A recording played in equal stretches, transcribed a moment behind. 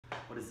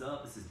What is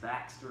up? This is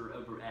Baxter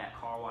over at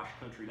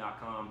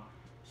carwashcountry.com.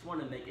 Just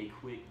wanted to make a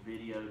quick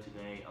video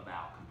today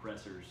about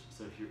compressors.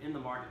 So if you're in the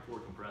market for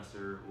a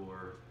compressor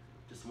or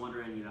just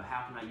wondering,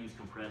 how can I use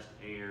compressed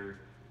air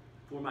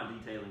for my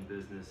detailing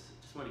business,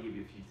 just want to give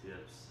you a few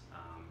tips.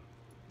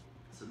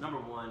 So number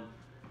one,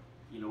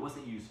 what's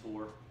it used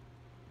for?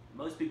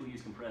 Most people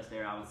use compressed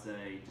air, I would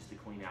say, just to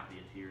clean out the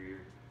interior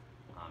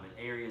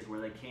in areas where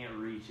they can't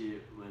reach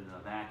it with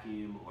a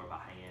vacuum or by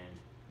hand,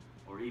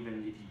 or even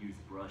if you use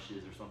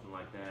brushes or something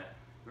like that.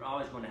 You're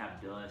always going to have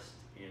dust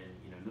in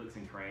nooks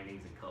and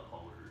crannies and cup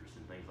holders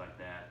and things like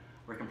that,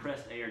 where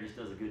compressed air just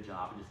does a good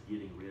job of just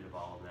getting rid of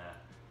all of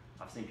that.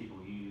 I've seen people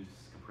use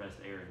compressed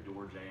air in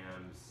door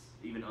jams,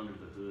 even under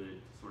the hood,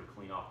 to sort of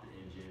clean off the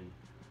engine.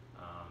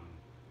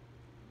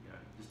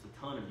 Just a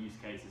ton of use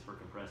cases for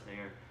compressed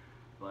air.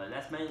 But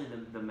that's mainly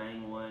the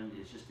main one,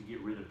 is just to get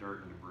rid of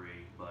dirt and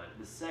debris. But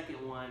the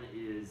second one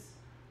is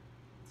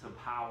to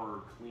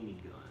power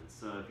cleaning guns.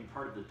 So if you've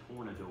heard of the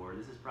Tornador,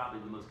 this is probably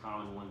the most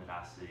common one that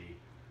I see.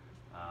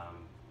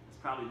 It's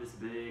probably this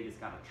big, it's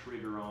got a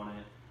trigger on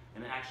it,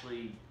 and it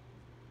actually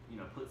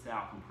puts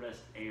out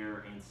compressed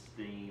air and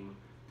steam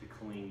to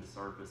clean the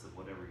surface of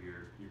whatever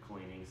you're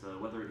cleaning. So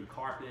whether it be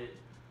carpet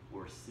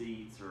or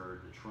seats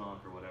or the trunk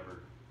or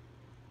whatever,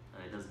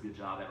 it does a good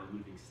job at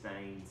removing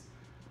stains.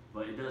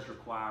 But it does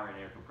require an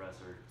air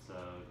compressor, so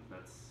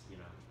that's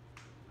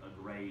a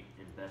great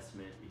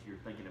investment if you're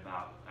thinking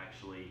about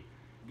actually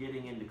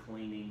getting into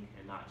cleaning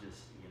and not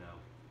just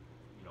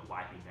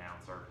wiping down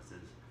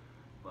surfaces.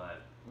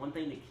 But one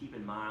thing to keep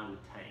in mind with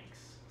tanks,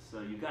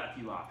 so you've got a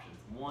few options.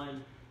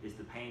 One is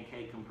the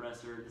pancake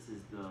compressor. This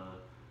is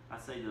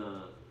I'd say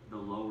the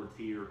lower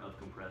tier of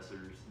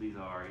compressors. These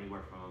are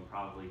anywhere from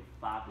probably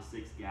 5 to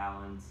 6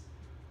 gallons,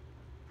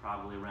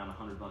 probably around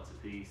 $100 a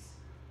piece.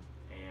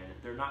 And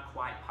they're not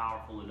quite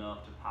powerful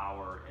enough to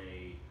power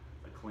a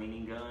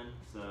cleaning gun.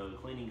 So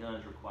cleaning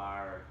guns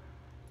require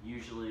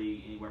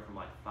usually anywhere from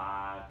like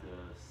 5 to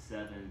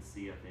 7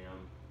 CFM,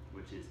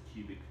 which is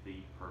cubic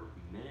feet per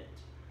minute.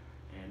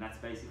 And that's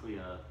basically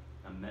a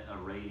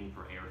rating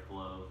for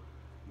airflow.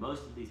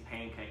 Most of these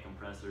pancake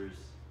compressors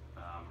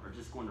are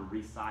just going to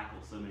recycle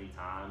so many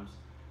times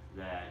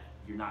that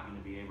you're not going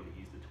to be able to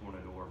use the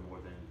Tornador more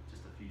than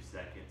just a few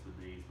seconds with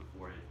these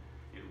before it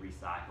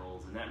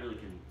recycles, and that really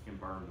can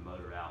burn the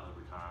motor out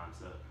over time.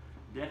 So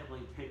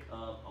definitely pick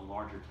up a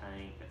larger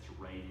tank that's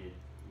rated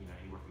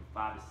anywhere from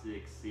 5 to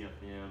 6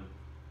 CFM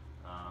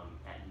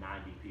at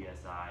 90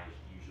 PSI is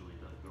usually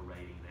the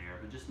rating there.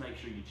 But just make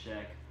sure you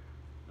check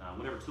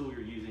whatever tool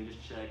you're using,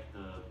 just check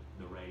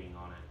the rating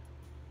on it.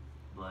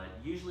 But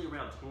usually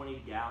around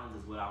 20 gallons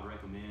is what I would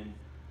recommend.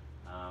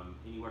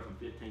 Anywhere from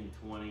 15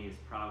 to 20 is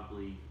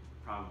probably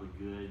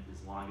good,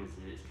 as long as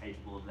it is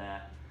capable of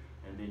that.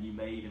 And then you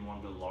may even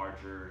want to go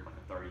larger, like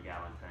a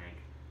 30-gallon tank.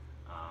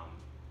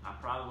 I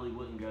probably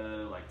wouldn't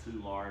go like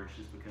too large,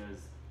 just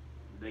because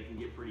they can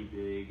get pretty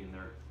big and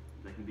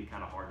they can be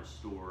kind of hard to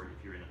store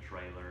if you're in a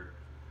trailer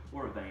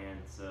or a van.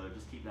 So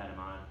just keep that in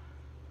mind.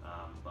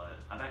 But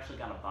I've actually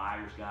got a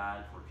buyer's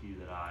guide for a few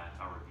that I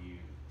reviewed,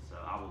 so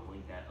I will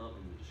link that up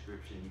in the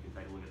description. You can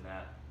take a look at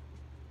that.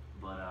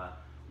 But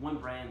one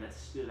brand that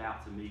stood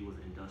out to me was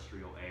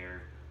Industrial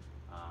Air.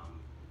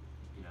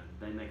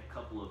 They make a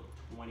couple of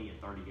 20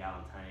 and 30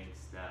 gallon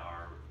tanks that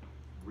are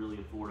really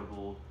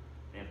affordable.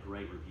 They have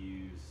great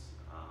reviews,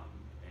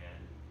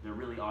 and they're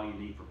really all you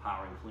need for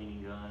powering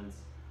cleaning guns.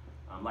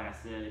 Like I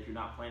said, if you're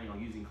not planning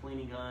on using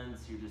cleaning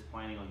guns, you're just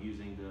planning on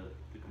using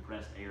the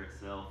compressed air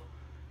itself,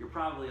 you're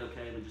probably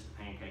okay with just a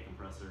pancake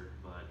compressor.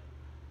 But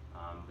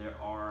there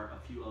are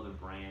a few other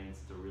brands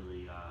to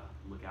really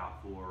look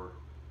out for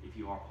if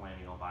you are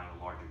planning on buying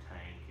a larger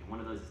tank. And one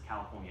of those is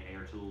California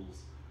Air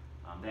Tools.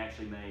 They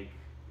actually make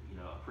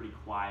a pretty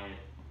quiet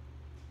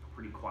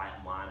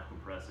line of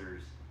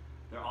compressors.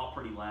 They're all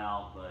pretty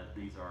loud, but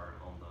these are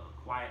on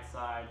the quiet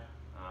side.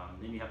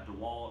 Then you have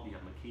DeWalt, you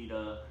have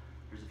Makita.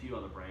 There's a few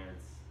other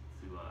brands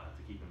to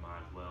keep in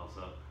mind as well.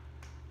 So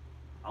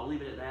I'll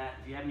leave it at that.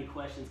 If you have any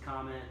questions,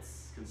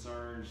 comments,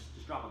 concerns,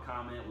 just drop a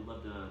comment. We'd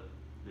love to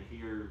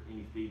hear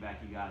any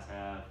feedback you guys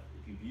have.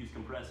 If you've used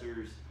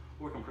compressors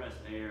or compressed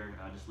air,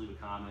 just leave a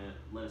comment.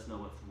 Let us know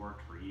what's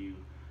worked for you.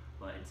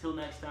 But until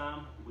next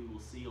time, we will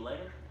see you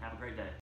later. Have a great day.